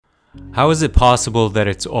How is it possible that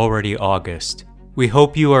it's already August? We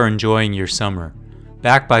hope you are enjoying your summer.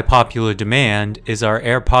 Backed by popular demand is our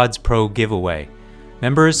AirPods Pro giveaway.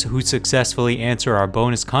 Members who successfully answer our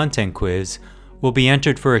bonus content quiz will be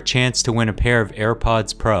entered for a chance to win a pair of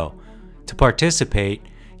AirPods Pro. To participate,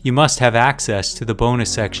 you must have access to the bonus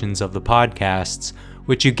sections of the podcasts,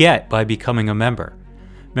 which you get by becoming a member.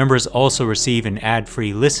 Members also receive an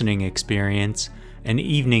ad-free listening experience, an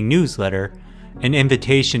evening newsletter, an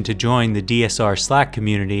invitation to join the DSR Slack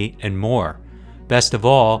community, and more. Best of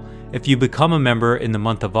all, if you become a member in the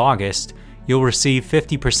month of August, you'll receive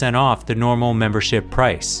 50% off the normal membership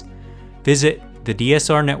price. Visit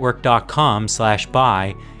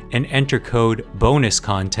thedsrnetwork.com/buy and enter code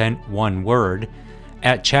BONUSCONTENT, one word,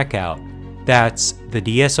 at checkout. That's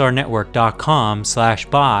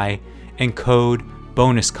thedsrnetwork.com/buy and code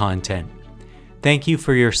BONUSCONTENT. Thank you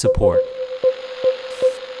for your support.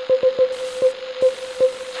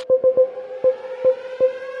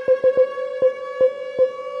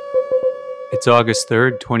 It's August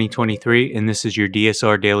 3rd, 2023, and this is your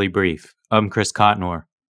DSR Daily Brief. I'm Chris Cotnor.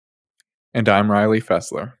 And I'm Riley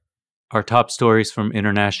Fessler. Our top stories from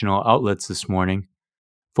international outlets this morning.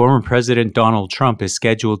 Former President Donald Trump is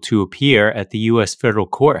scheduled to appear at the U.S. federal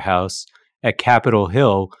courthouse at Capitol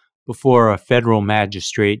Hill before a federal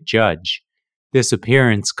magistrate judge. This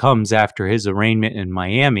appearance comes after his arraignment in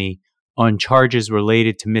Miami on charges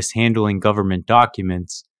related to mishandling government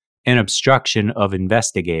documents and obstruction of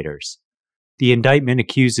investigators. The indictment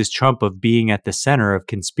accuses Trump of being at the center of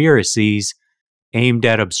conspiracies aimed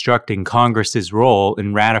at obstructing Congress's role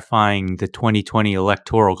in ratifying the 2020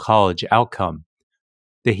 Electoral College outcome.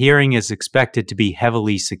 The hearing is expected to be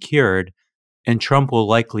heavily secured, and Trump will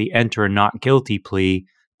likely enter a not guilty plea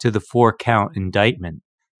to the 4-count indictment.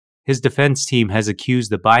 His defense team has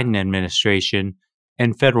accused the Biden administration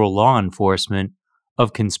and federal law enforcement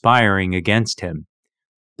of conspiring against him.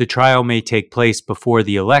 The trial may take place before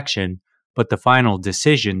the election, but the final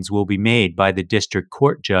decisions will be made by the district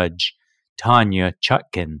court judge, Tanya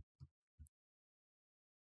Chutkan.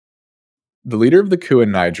 The leader of the coup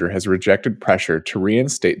in Niger has rejected pressure to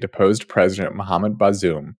reinstate deposed President Mohamed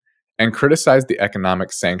Bazoum and criticized the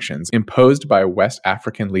economic sanctions imposed by West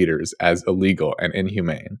African leaders as illegal and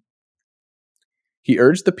inhumane. He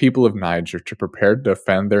urged the people of Niger to prepare to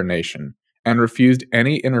defend their nation and refused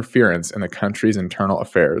any interference in the country's internal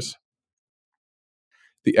affairs.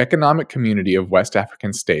 The Economic Community of West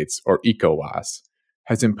African States, or ECOWAS,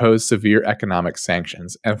 has imposed severe economic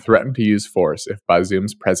sanctions and threatened to use force if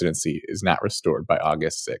Bazoum's presidency is not restored by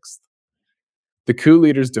August 6th. The coup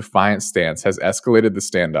leader's defiant stance has escalated the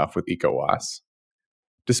standoff with ECOWAS.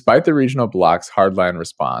 Despite the regional bloc's hardline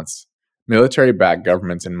response, military-backed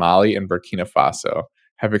governments in Mali and Burkina Faso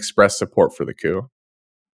have expressed support for the coup.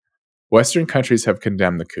 Western countries have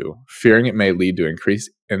condemned the coup, fearing it may lead to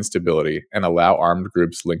increased instability and allow armed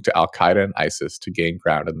groups linked to al-Qaeda and ISIS to gain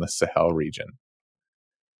ground in the Sahel region.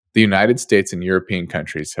 The United States and European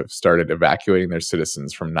countries have started evacuating their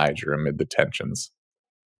citizens from Niger amid the tensions.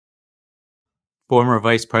 Former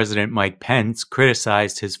Vice President Mike Pence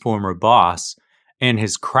criticized his former boss and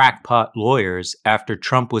his crackpot lawyers after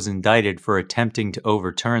Trump was indicted for attempting to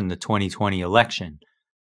overturn the 2020 election.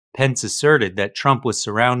 Pence asserted that Trump was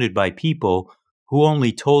surrounded by people who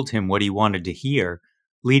only told him what he wanted to hear,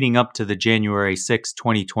 leading up to the January 6,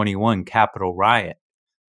 2021 Capitol riot.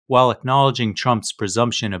 While acknowledging Trump's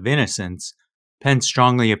presumption of innocence, Pence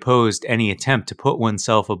strongly opposed any attempt to put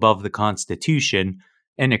oneself above the Constitution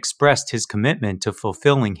and expressed his commitment to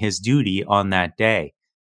fulfilling his duty on that day.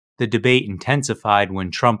 The debate intensified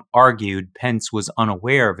when Trump argued Pence was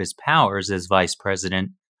unaware of his powers as vice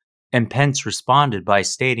president, and Pence responded by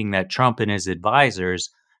stating that Trump and his advisors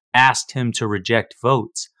asked him to reject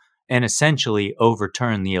votes and essentially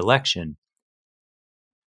overturn the election.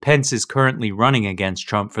 Pence is currently running against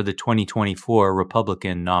Trump for the 2024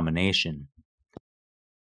 Republican nomination.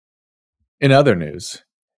 In other news,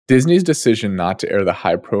 Disney's decision not to air the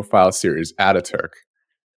high-profile series Ataturk,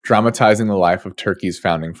 dramatizing the life of Turkey's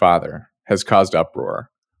founding father, has caused uproar,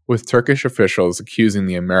 with Turkish officials accusing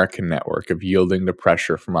the American network of yielding to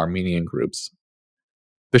pressure from Armenian groups.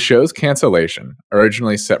 The show's cancellation,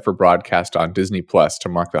 originally set for broadcast on Disney Plus to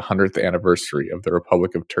mark the 100th anniversary of the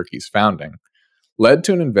Republic of Turkey's founding, led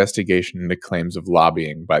to an investigation into claims of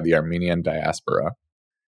lobbying by the Armenian diaspora.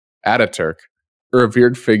 Ataturk, a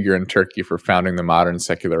revered figure in Turkey for founding the modern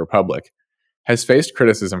secular republic, has faced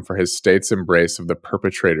criticism for his state's embrace of the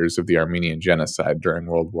perpetrators of the Armenian genocide during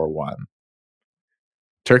World War I.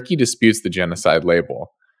 Turkey disputes the genocide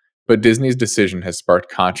label, but Disney's decision has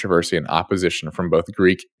sparked controversy and opposition from both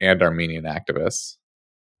Greek and Armenian activists.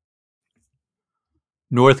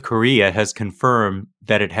 North Korea has confirmed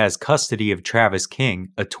that it has custody of Travis King,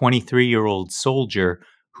 a 23-year-old soldier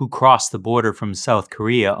who crossed the border from South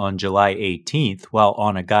Korea on July 18th while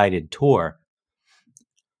on a guided tour.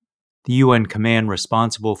 The UN command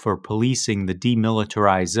responsible for policing the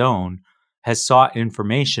demilitarized zone has sought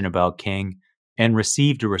information about King and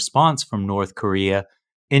received a response from North Korea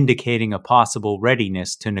indicating a possible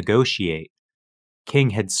readiness to negotiate. King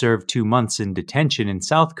had served 2 months in detention in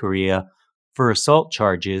South Korea for assault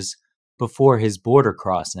charges before his border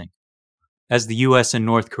crossing. As the US and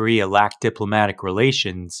North Korea lack diplomatic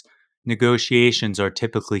relations, negotiations are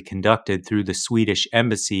typically conducted through the Swedish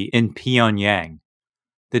embassy in Pyongyang.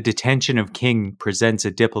 The detention of King presents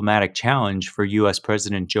a diplomatic challenge for US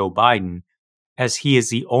President Joe Biden, as he is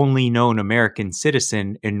the only known American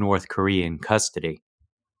citizen in North Korean custody.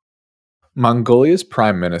 Mongolia's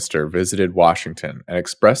prime minister visited Washington and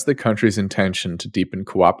expressed the country's intention to deepen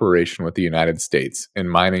cooperation with the United States in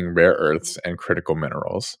mining rare earths and critical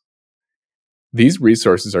minerals. These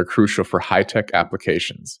resources are crucial for high-tech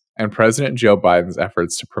applications and President Joe Biden's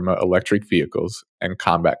efforts to promote electric vehicles and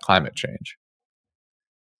combat climate change.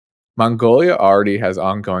 Mongolia already has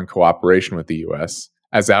ongoing cooperation with the U.S.,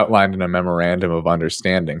 as outlined in a memorandum of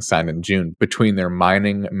understanding signed in June between their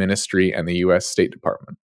mining ministry and the U.S. State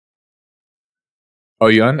Department.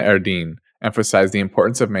 Oyun Erdene emphasized the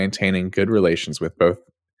importance of maintaining good relations with both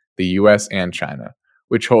the U.S. and China,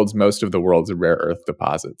 which holds most of the world's rare earth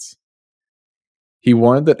deposits. He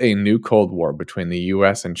warned that a new Cold War between the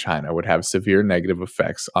U.S. and China would have severe negative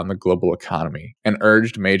effects on the global economy and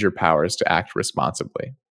urged major powers to act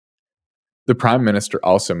responsibly. The Prime Minister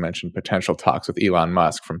also mentioned potential talks with Elon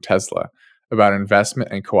Musk from Tesla about investment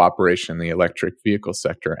and cooperation in the electric vehicle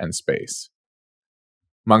sector and space.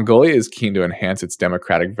 Mongolia is keen to enhance its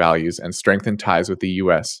democratic values and strengthen ties with the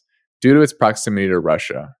U.S. due to its proximity to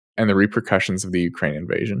Russia and the repercussions of the Ukraine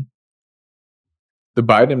invasion. The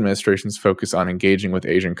Biden administration's focus on engaging with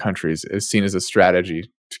Asian countries is seen as a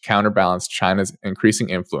strategy to counterbalance China's increasing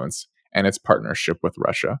influence and its partnership with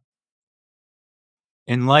Russia.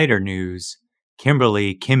 In lighter news,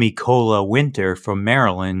 Kimberly Kimmy Cola Winter from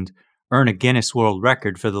Maryland earned a Guinness World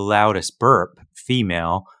Record for the loudest burp,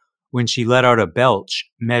 female, when she let out a belch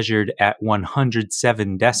measured at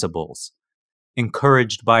 107 decibels.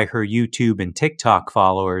 Encouraged by her YouTube and TikTok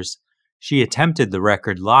followers, she attempted the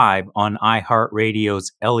record live on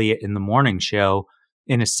iHeartRadio's Elliot in the Morning show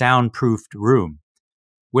in a soundproofed room.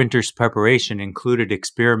 Winter's preparation included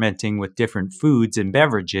experimenting with different foods and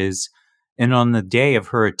beverages, and on the day of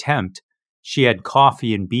her attempt, she had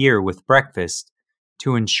coffee and beer with breakfast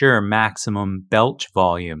to ensure maximum belch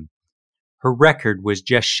volume. Her record was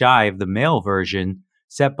just shy of the male version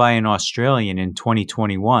set by an Australian in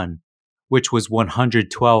 2021, which was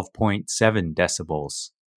 112.7 decibels.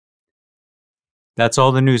 That's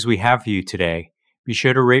all the news we have for you today. Be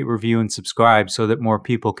sure to rate, review, and subscribe so that more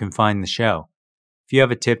people can find the show. If you have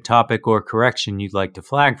a tip, topic, or correction you'd like to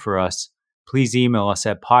flag for us, please email us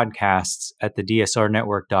at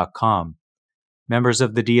podcasts@thedsrnetwork.com. Members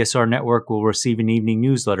of the DSR Network will receive an evening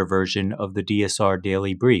newsletter version of the DSR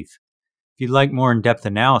Daily Brief. If you'd like more in-depth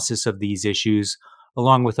analysis of these issues,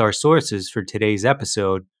 along with our sources for today's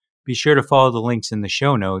episode, be sure to follow the links in the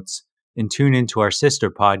show notes and tune into our sister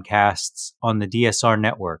podcasts on the DSR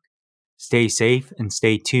Network. Stay safe and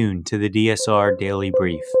stay tuned to the DSR Daily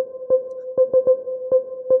Brief.